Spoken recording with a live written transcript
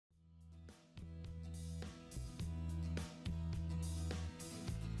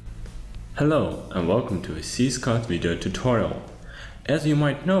Hello and welcome to a C-Scout video tutorial. As you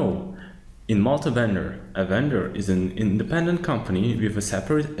might know, in multi-vendor, a vendor is an independent company with a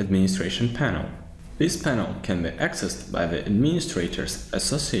separate administration panel. This panel can be accessed by the administrators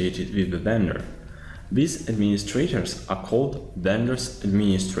associated with the vendor. These administrators are called vendor's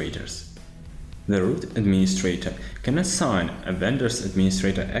administrators. The root administrator can assign a vendor's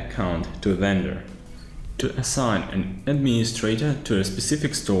administrator account to a vendor. To assign an administrator to a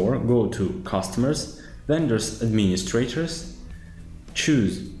specific store, go to Customers, Vendors Administrators,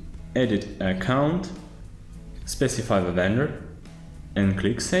 choose Edit Account, specify the vendor, and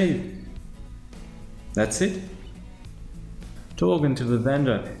click Save. That's it. To log into the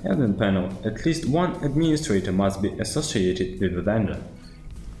vendor admin panel, at least one administrator must be associated with the vendor.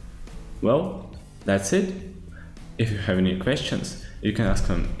 Well, that's it. If you have any questions, you can ask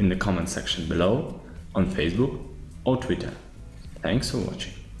them in the comment section below, on Facebook or Twitter. Thanks for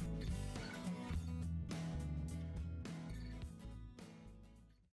watching.